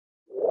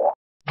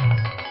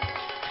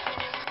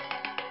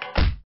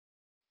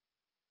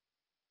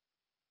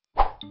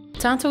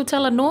Tātou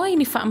tala noa I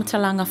ni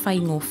whaamatalaga whai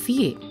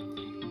ngōwhie.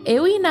 E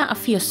ui nā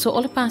awhia so o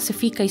le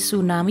Pasifika I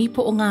tsunami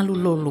po o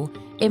Galulolo,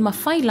 e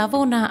mawhai lava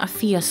o nā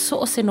awhia so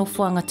o se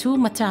nofoanga tū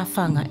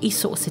matāwhanga I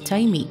so o se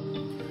taimi.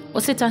 O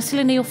se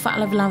tāsile nei o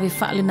whaalawelawe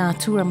whaale nā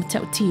tūra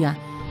matautia,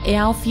 e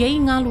ao whiei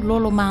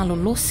Galulolo mālo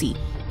losi,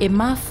 e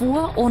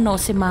māfua o no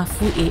se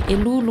māfu e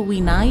lului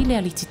nā I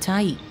le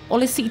alititai. O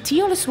le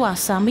siiti o le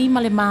suasami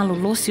ma le mālo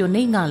losi o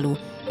nei ngalu,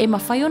 e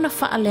mawhai o na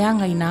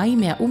whaaleanga I nā I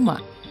mea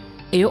uma.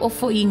 E o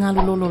fo I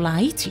Galulolo la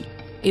iti,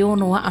 e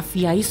ono a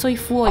awhia I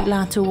soifua I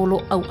lātou olo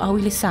au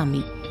I le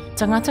sami.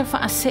 Tangata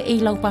whaasee I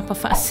lau papa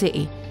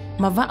whaasee,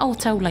 ma wa au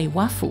tau lai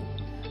wafu.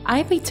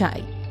 Ai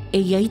peitai, e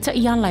iaita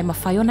I alai ma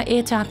whaiona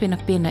e tapena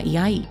pena I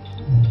ai.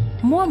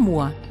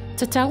 Mua,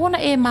 te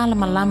tauona e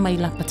malama I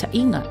lapata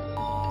inga.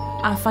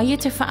 A whai e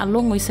te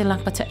whaalongo I se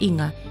lapata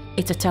inga,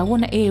 e te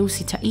tauona e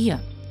usita ia.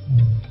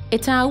 E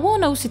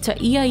tauona usita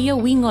ia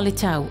wingo le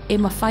tau, e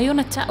ma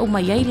whaiona tau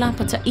mai ai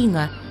lapata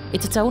inga, e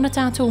te tauna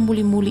tātou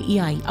muli I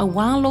ai, a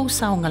wālo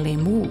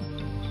saogalemu.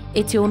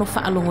 E te ono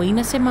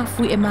whaalongoina se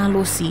mawhui e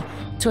mālosi,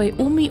 toi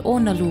umi o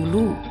na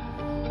lulu.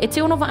 E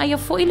te ono waaya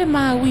foi le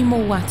māui mo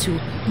watu,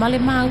 ma le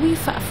māui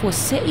whaafua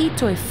sei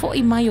toi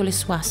foi mai o le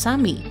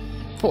swasami,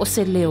 po o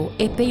se leo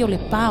e pe o le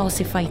pā o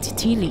se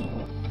whaititili.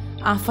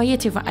 A whai e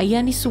te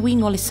waaya ni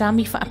suwingo le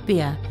sami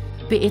whaapea,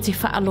 pe e te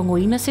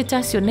whaalongoina se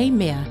tasio nei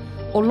mea,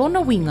 o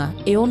lona winga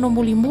e ono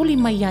muli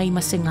mai ai ma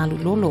se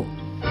Galulolo.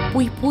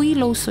 Pui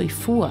lo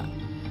soifua.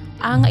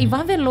 Anga I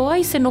wawe loa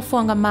I se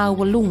nofoanga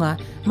māualunga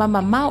ma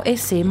mamau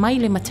ese mai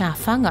le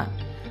matāwhanga.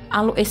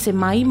 Alo ese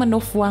mai ma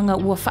nofoanga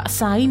ua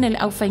whaasaina le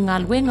au whai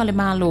ngaluenga le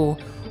mālo,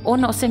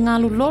 ona o se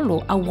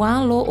Galulolo a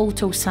wālo o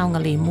tau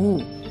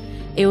saogalemu.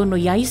 E ono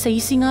iai se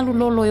isi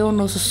Galulolo e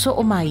ono so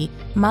o mai,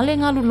 ma le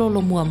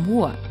Galulolo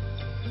mua.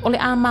 O le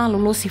a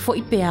mālolo si fo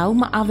I peau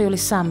ma ave o le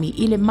sami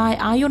I le mai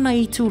aiona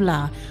I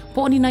tula,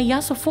 po ni na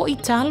yaso fo I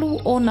talu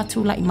o na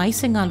tula'i mai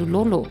se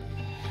Galulolo.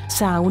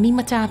 Sauni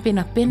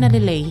matapena pena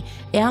lelei,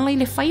 e alai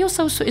le whai o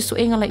sauso e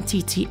suenga lai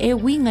titi e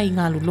winga I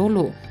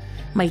Galulolo.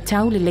 Mai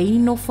tau lelei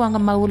nofoanga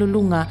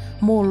maululunga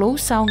mō lo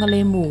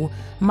saogalemu,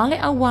 male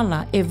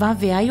awala e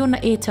vave ai ona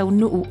e tau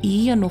nuu I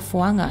ia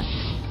nofoanga.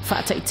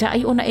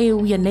 Whaataitai ona e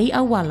uia nei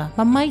awala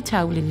ma mai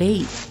tau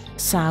lelei.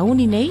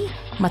 Sauni nei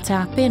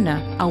matapena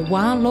a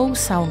wā lo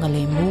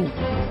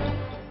saogalemu.